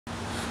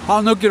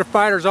All nuclear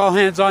fighters, all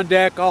hands on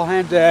deck, all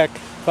hands deck.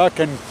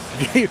 Fucking,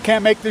 you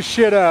can't make this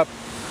shit up.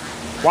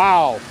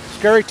 Wow,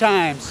 scary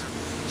times.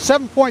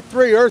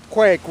 7.3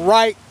 earthquake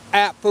right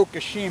at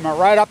Fukushima,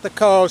 right up the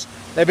coast.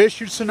 They've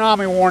issued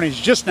tsunami warnings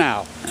just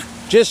now.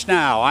 Just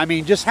now. I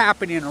mean, just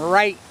happening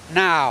right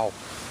now.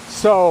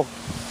 So,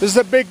 this is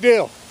a big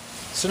deal.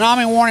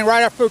 Tsunami warning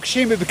right at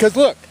Fukushima because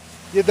look,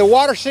 the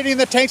water sitting in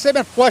the tanks, they've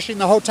been flushing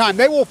the whole time.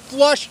 They will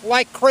flush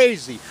like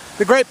crazy.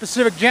 The Great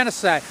Pacific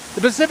Genocide.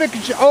 The Pacific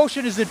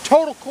Ocean is in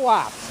total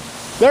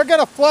collapse. They're going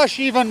to flush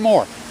even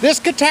more. This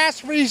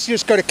catastrophe is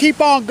just going to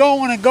keep on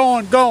going and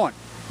going and going.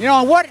 You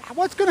know,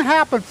 what's going to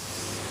happen,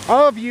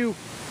 all of you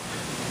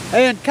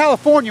in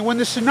California, when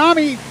the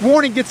tsunami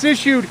warning gets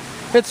issued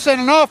at San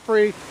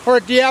Onofre or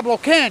at Diablo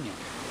Canyon?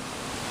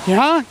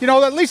 Yeah, you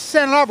know, at least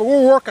San Onofre,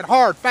 we're working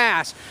hard,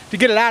 fast to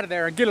get it out of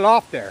there and get it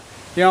off there.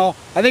 You know,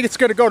 I think it's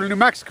going to go to New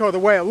Mexico the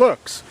way it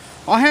looks.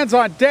 All hands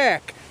on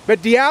deck.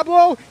 But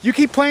Diablo, you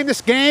keep playing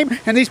this game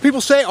and these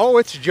people say, oh,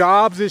 it's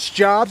jobs, it's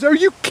jobs. Are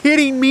you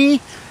kidding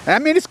me? I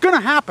mean, it's going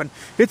to happen.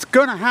 It's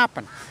going to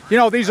happen. You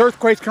know, these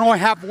earthquakes can only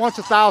happen once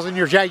a 1,000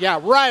 years. Yeah,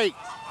 right.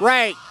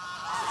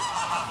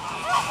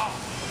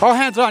 All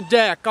hands on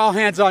deck, all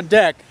hands on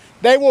deck.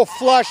 They will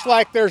flush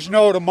like there's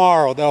no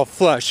tomorrow. They'll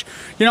flush.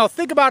 You know,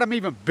 think about them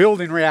even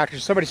building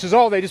reactors. Somebody says,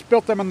 oh, they just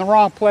built them in the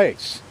wrong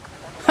place.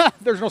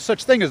 There's no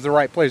such thing as the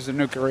right place in a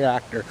nuclear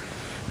reactor.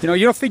 You know,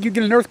 you don't think you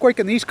get an earthquake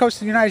on the east coast of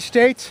the United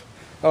States?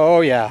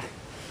 Oh, yeah.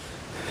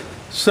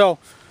 So,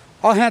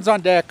 all hands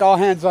on deck, all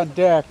hands on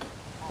deck.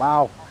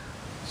 Wow.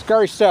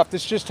 Scary stuff.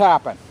 This just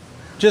happened.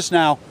 Just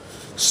now.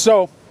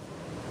 So,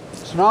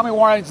 tsunami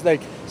warnings, they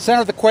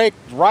center the quake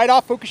right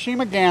off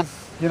Fukushima again.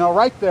 You know,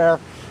 right there.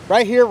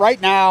 Right here,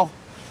 right now.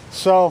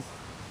 So,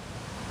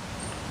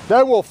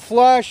 they will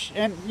flush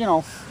and, you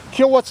know,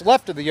 kill what's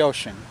left of the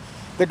ocean.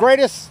 The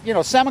greatest, you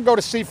know, salmon go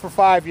to sea for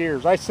 5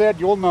 years. I said,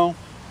 you'll know.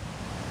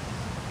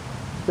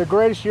 The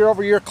greatest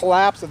year-over-year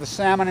collapse of the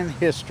salmon in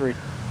history.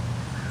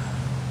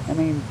 I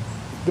mean,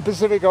 the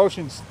Pacific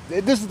Ocean's,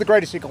 this is the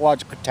greatest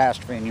ecological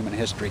catastrophe in human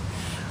history.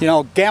 You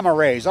know, gamma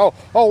rays. Oh,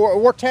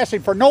 we're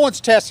testing for, no one's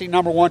testing,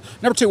 number one.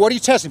 Number two, what are you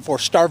testing for?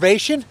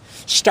 Starvation?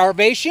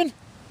 Starvation?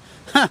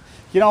 Huh.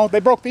 You know, they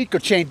broke the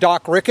eco-chain,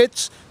 Doc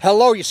Ricketts.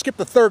 Hello, you skip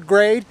the 3rd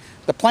grade.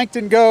 The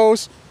plankton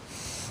goes,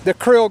 the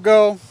krill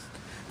go,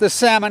 the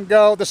salmon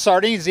go, the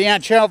sardines, the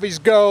anchovies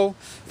go,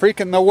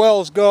 freaking the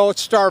whales go,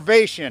 it's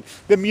starvation.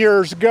 The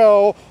mures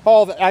go,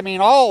 all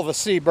the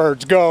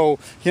seabirds go,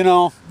 you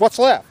know, what's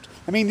left?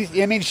 I mean,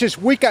 it's just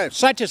weak.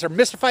 Scientists are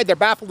mystified, they're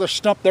baffled, they're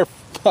stumped, they're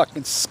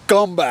fucking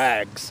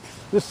scumbags.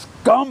 The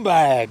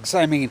scumbags,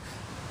 I mean,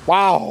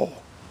 wow.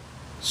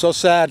 So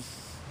sad.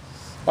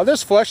 Well,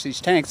 this flush, these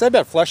tanks, they've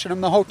been flushing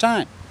them the whole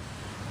time.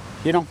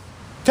 You know,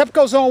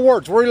 TEPCO's own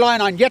words, we're relying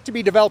on yet to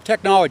be developed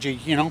technology,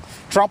 you know.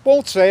 Trump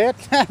won't say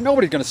it.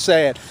 Nobody's going to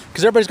say it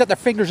because everybody's got their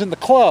fingers in the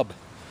club.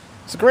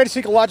 It's the greatest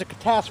ecological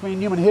catastrophe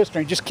in human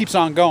history. It just keeps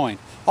on going.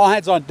 All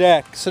hands on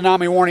deck.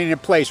 Tsunami warning in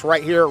place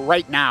right here,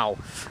 right now.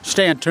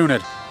 Stay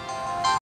tuned.